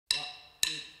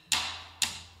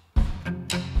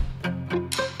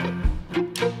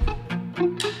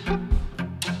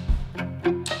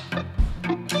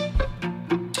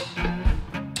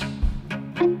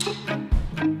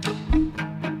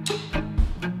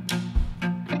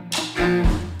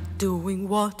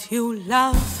what you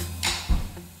love,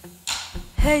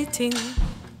 hating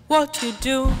what you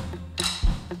do.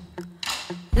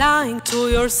 Lying to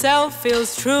yourself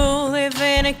feels true. Live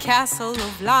in a castle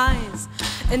of lies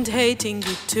and hating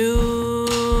it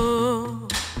too.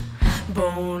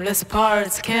 Boneless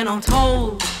parts cannot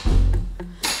hold.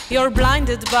 You're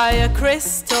blinded by a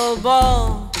crystal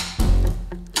ball,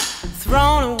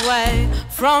 thrown away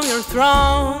from your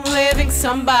throne, living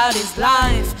somebody's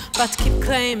life, but keep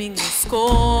claiming your score.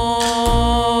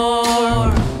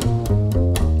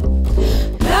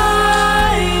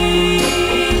 Lying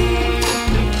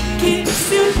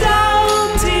keeps you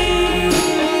doubting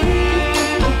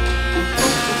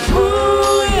who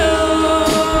you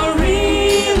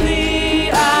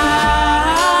really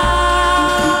are.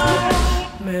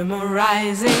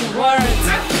 Memorizing words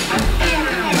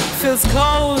feels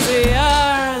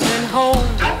cozier than home.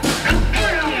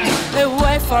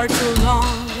 Away far too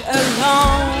long,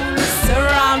 alone,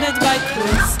 surrounded by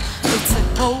clues. It's a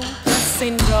hopeless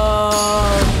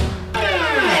syndrome.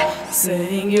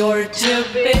 Saying you're too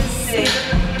busy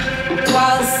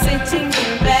while sitting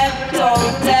in bed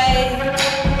all day,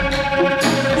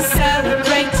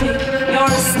 celebrating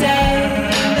your stay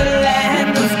in the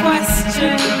land of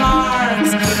question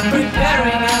marks,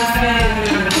 preparing a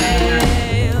failure.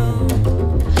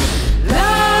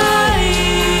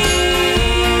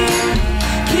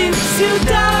 You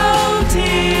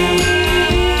doubting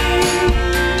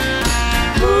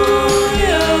who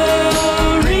you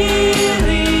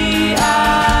really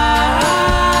are,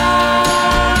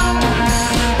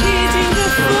 eating the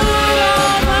food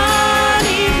of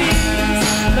honeybees,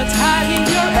 but hiding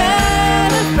your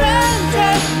elephant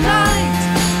at night.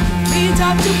 Meet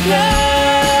up to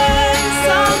play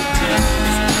some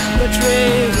tunes, but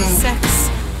really sex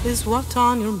is what's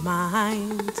on your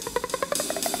mind.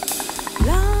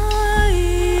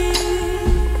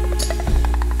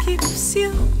 Keeps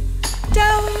you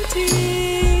doubting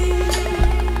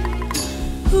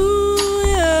who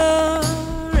you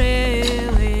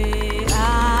really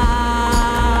are.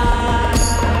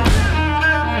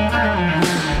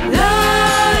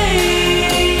 Lying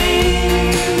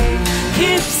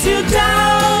keeps you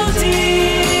doubting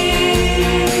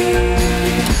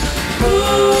who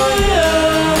you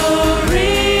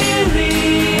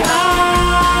really are.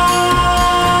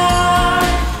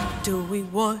 Doing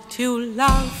what you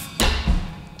love,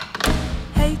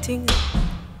 hating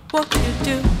what you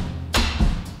do.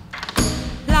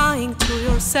 Lying to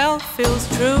yourself feels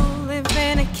true. Live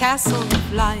in a castle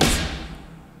of lies,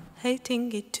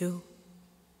 hating it too.